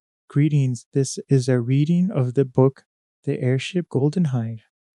Greetings, this is a reading of the book The Airship Golden Hind.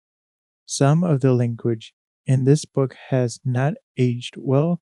 Some of the language in this book has not aged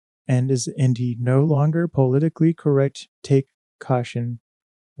well and is indeed no longer politically correct. Take caution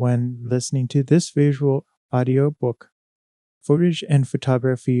when listening to this visual audio book. Footage and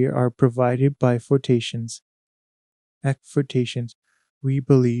photography are provided by Photations. At Photations, we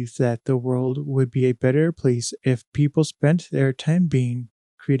believe that the world would be a better place if people spent their time being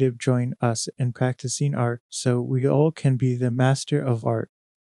creative. Join us in practicing art so we all can be the master of art.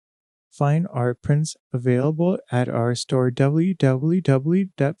 Find art prints available at our store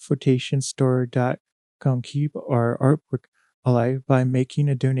www.photationsstore.com. Keep our artwork alive by making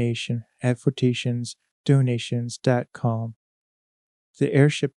a donation at photationsdonations.com. The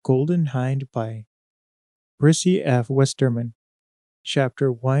Airship Golden Hind by Brissy F. Westerman.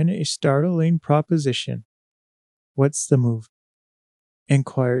 Chapter 1, A Startling Proposition. What's the move?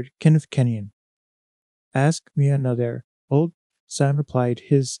 Inquired Kenneth Kenyon. Ask me another. Old Sam replied.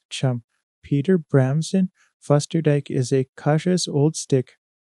 His chum, Peter Bramson Fosterdike, is a cautious old stick,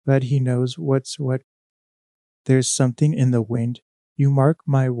 but he knows what's what. There's something in the wind, you mark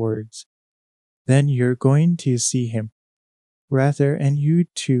my words. Then you're going to see him. Rather, and you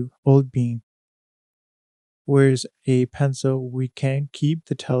too, old bean. Where's a pencil? We can't keep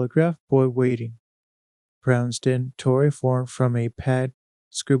the telegraph boy waiting. Brownston tore a form from a pad,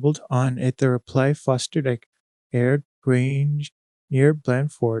 scribbled on it the reply. Fosterdike, Air Grange, near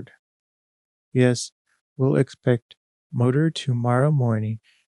Blandford. Yes, we'll expect motor tomorrow morning,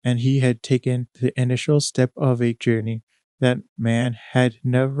 and he had taken the initial step of a journey that man had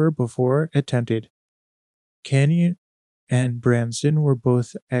never before attempted. Kenyon and Branson were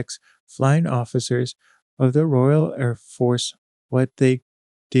both ex-flying officers of the Royal Air Force. What they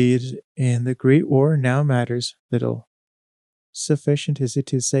did in the Great War now matters little. Sufficient is it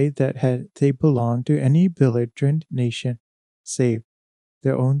to say that had they belonged to any belligerent nation, save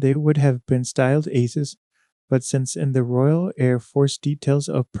their own, they would have been styled aces. But since in the Royal Air Force details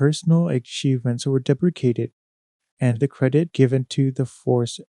of personal achievements were deprecated, and the credit given to the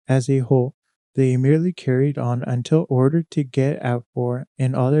force as a whole, they merely carried on until ordered to get out, or,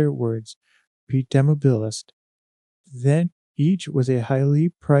 in other words, be demobilized. Then each was a highly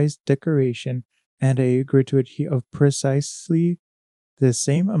prized decoration and a gratuity of precisely the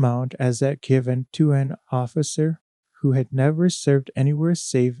same amount as that given to an officer who had never served anywhere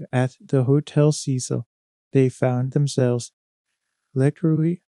save at the Hotel Cecil. They found themselves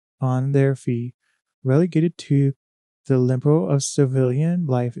literally on their feet, relegated to the limbo of civilian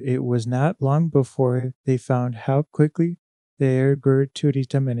life. It was not long before they found how quickly their gratuity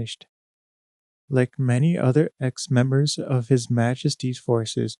diminished. Like many other ex-members of His Majesty's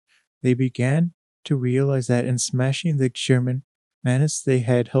forces, they began to realize that in smashing the German menace they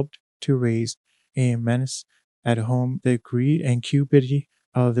had helped to raise a menace at home, the greed and cupidity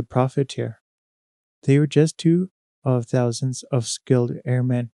of the profiteer. They were just two of thousands of skilled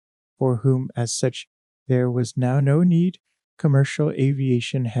airmen, for whom, as such, there was now no need. Commercial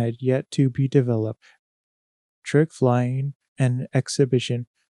aviation had yet to be developed. Trick flying and exhibition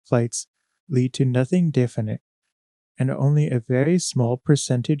flights lead to nothing definite, and only a very small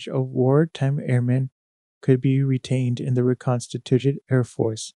percentage of wartime airmen could be retained in the reconstituted Air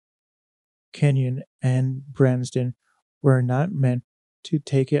Force. Kenyon and Branston were not meant to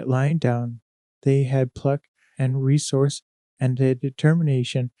take it lying down. They had pluck and resource and a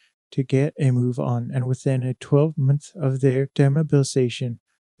determination to get a move on, and within a 12-month of their demobilization,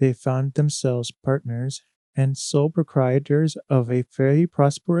 they found themselves partners and sole proprietors of a fairly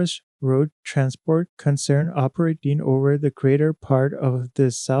prosperous road transport concern operating over the greater part of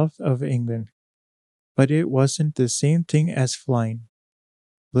the south of England. But it wasn't the same thing as flying.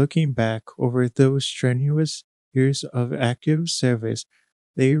 Looking back over those strenuous years of active service,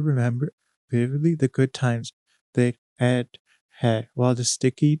 they remember vividly the good times they had had, while the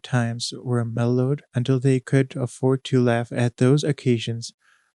sticky times were mellowed until they could afford to laugh at those occasions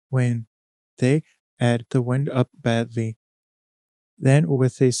when they had the wind up badly. Then,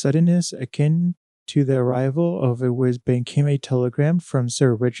 with a suddenness akin to the arrival of a whiz-bang, came a telegram from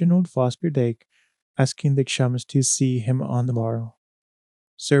Sir Reginald Fosterdike asking the chums to see him on the morrow.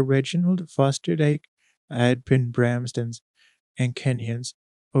 Sir Reginald Fosterdike had been Bramston's and Kenyon's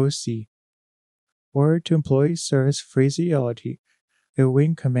O.C., or, to employ Sir's phraseology, a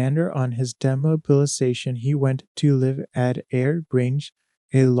wing commander. On his demobilization, he went to live at Air Grange,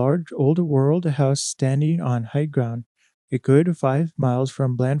 a large old-world house standing on high ground, a good 5 miles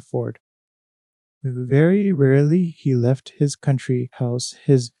from Blandford. Very rarely he left his country house.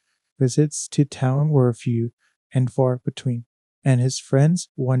 His visits to town were few and far between. and his friends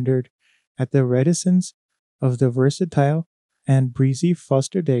wondered at the reticence of the versatile and breezy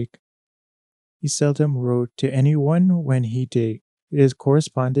Fosterdike. He seldom wrote to anyone when he did. His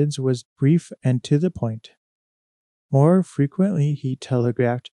correspondence was brief and to the point. More frequently he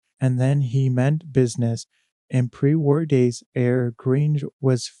telegraphed, and then he meant business. In pre-war days, Ayr Grange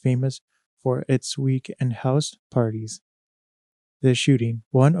was famous for its week-end house parties. The shooting,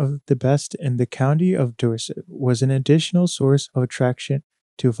 one of the best in the county of Dorset, was an additional source of attraction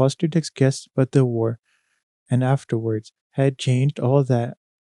to Fosterdike's guests, but the war, and afterwards, had changed all that.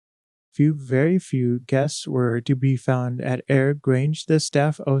 Very few guests were to be found at Ayr Grange. The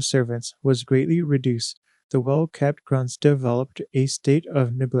staff of servants was greatly reduced. The well-kept grounds developed a state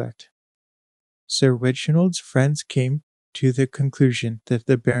of neglect. Sir Reginald's friends came to the conclusion that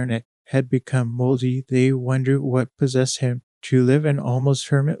the baronet had become mouldy. They wondered what possessed him to live an almost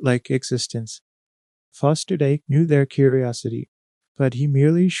hermit-like existence. Fosterdike knew their curiosity, but he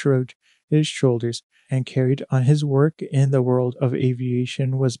merely shrugged his shoulders and carried on. His work in the world of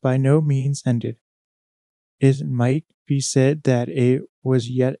aviation was by no means ended. It might be said that it was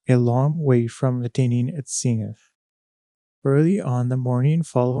yet a long way from attaining its zenith. Early on the morning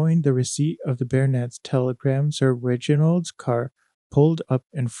following the receipt of the baronet's telegram, Sir Reginald's car pulled up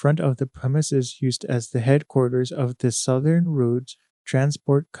in front of the premises used as the headquarters of the Southern Roads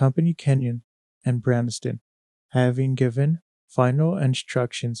Transport Company, Kenyon and Bramston. Having given final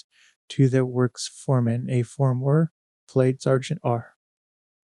instructions to the works foreman, a former Flight Sergeant R.F.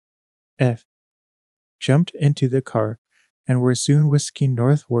 jumped into the car and were soon whisking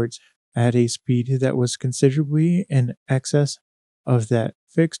northwards at a speed that was considerably in excess of that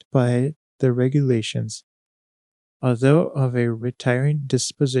fixed by the regulations. Although of a retiring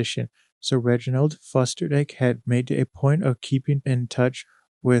disposition, Sir Reginald Fosterdike had made a point of keeping in touch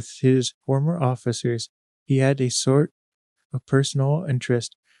with his former officers. He had a sort of personal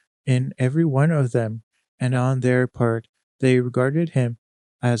interest in every one of them, and on their part they regarded him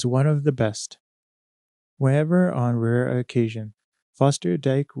as one of the best. Whenever, on rare occasion,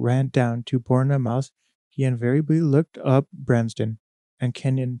 Fosterdike ran down to Bournemouth, he invariably looked up Bramston and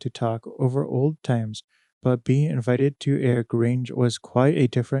Kenyon to talk over old times, but being invited to Ayr Grange was quite a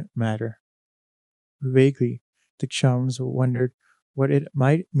different matter. Vaguely, the chums wondered what it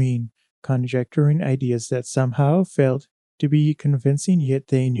might mean, conjecturing ideas that somehow failed to be convincing, yet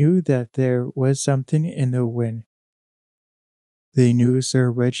they knew that there was something in the wind. They knew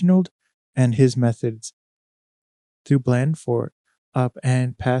Sir Reginald and his methods. Through Blandford, up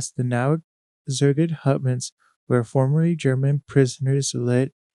and past the now deserted hutments where formerly German prisoners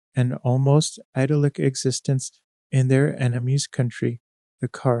led an almost idyllic existence in their enemy's country, the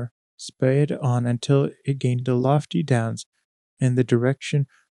car sped on until it gained the lofty downs in the direction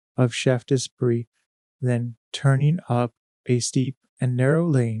of Shaftesbury. Then, turning up a steep and narrow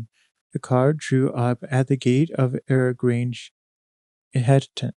lane, the car drew up at the gate of Ayr Grange. It had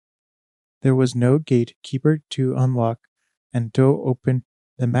There was no gatekeeper to unlock and throw open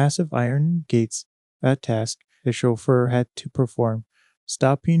the massive iron gates. That task the chauffeur had to perform,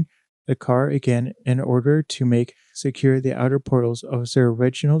 stopping the car again in order to make secure the outer portals of Sir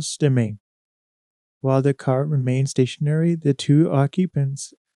Reginald's domain. While the car remained stationary, the two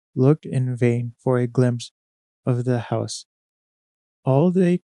occupants looked in vain for a glimpse of the house. All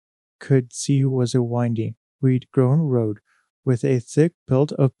they could see was a winding, weed-grown road with a thick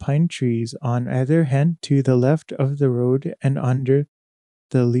belt of pine trees on either hand. To the left of the road and under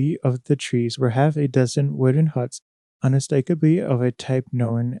the lee of the trees were half a dozen wooden huts, unmistakably of a type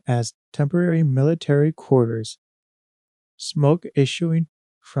known as temporary military quarters. Smoke issuing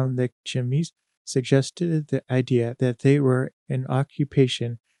from the chimneys suggested the idea that they were in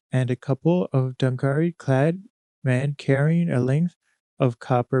occupation, and a couple of Dungaree-clad men carrying a length of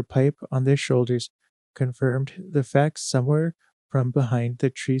copper pipe on their shoulders confirmed the fact. Somewhere from behind the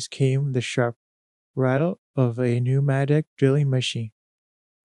trees came the sharp rattle of a pneumatic drilling machine.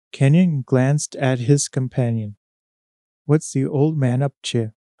 Kenyon glanced at his companion. "What's the old man up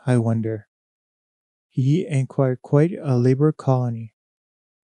to, I wonder?" he inquired. "Quite a labor colony.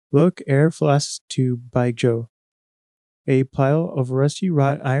 Look, air flasks too, by Joe." A pile of rusty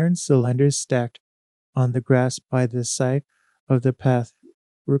wrought iron cylinders stacked on the grass by the side of the path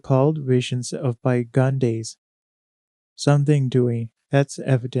recalled visions of bygone days. "Something doing, that's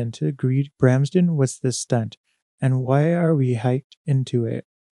evident," agreed Bramston. "What's the stunt, and why are we hiked into it?"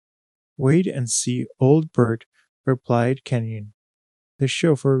 "Wait and see, old bird," replied Kenyon. The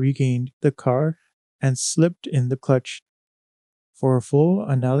chauffeur regained the car and slipped in the clutch. For full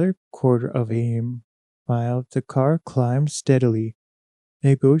another quarter of a mile the car climbed steadily,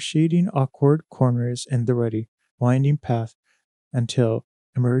 negotiating awkward corners in the rutty, winding path until,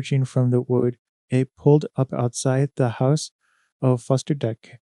 emerging from the wood, it pulled up outside the house of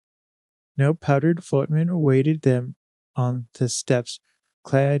Fosterdeck. No powdered footman awaited them on the steps.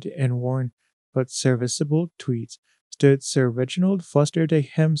 Clad in worn but serviceable tweeds stood Sir Reginald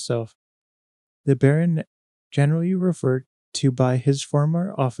Fosterdeck himself, the Baron, generally referred to by his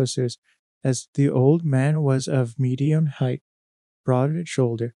former officers as the old man, was of medium height, broad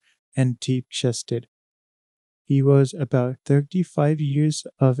shouldered, and deep chested. He was about 35 years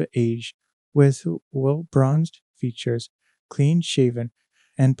of age, with well bronzed features, clean shaven,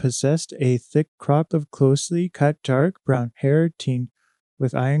 and possessed a thick crop of closely cut dark brown hair tinged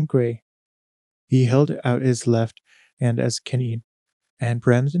with iron gray. He held out his left hand as Kenyon and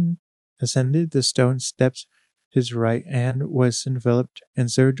Brandon ascended the stone steps. His right hand was enveloped in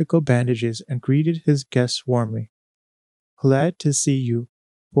surgical bandages and greeted his guests warmly. "Glad to see you,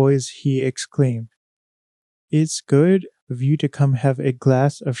 boys," he exclaimed. "It's good of you to come have a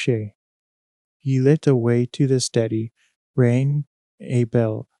glass of sherry." He lit the way to the study, rang a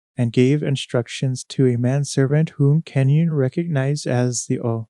bell, and gave instructions to a manservant whom Kenyon recognized as the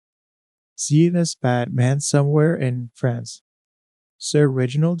See this bad man somewhere in France. Sir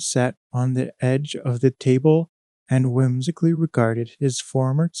Reginald sat on the edge of the table and whimsically regarded his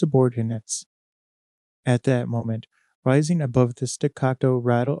former subordinates. At that moment, rising above the staccato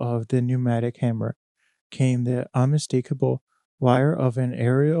rattle of the pneumatic hammer, came the unmistakable wire of an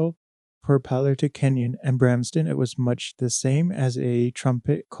aerial propeller to Kenyon and Bramston. It was much the same as a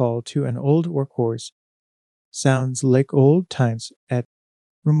trumpet call to an old workhorse. "Sounds like old times,"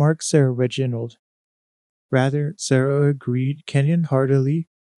 remarked Sir Reginald. "Rather," Sarah agreed Kenyon heartily,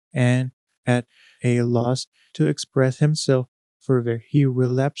 and at a loss to express himself further, he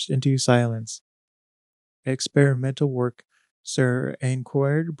relapsed into silence. "Experimental work, sir?"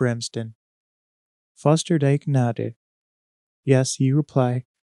 inquired Bramston. Fosterdyke nodded. "Yes," he replied,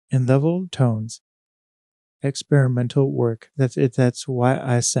 in level tones. "Experimental work. That's it. That's why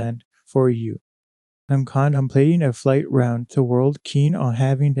I sent for you. I'm contemplating a flight round the world, keen on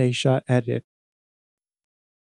having a shot at it.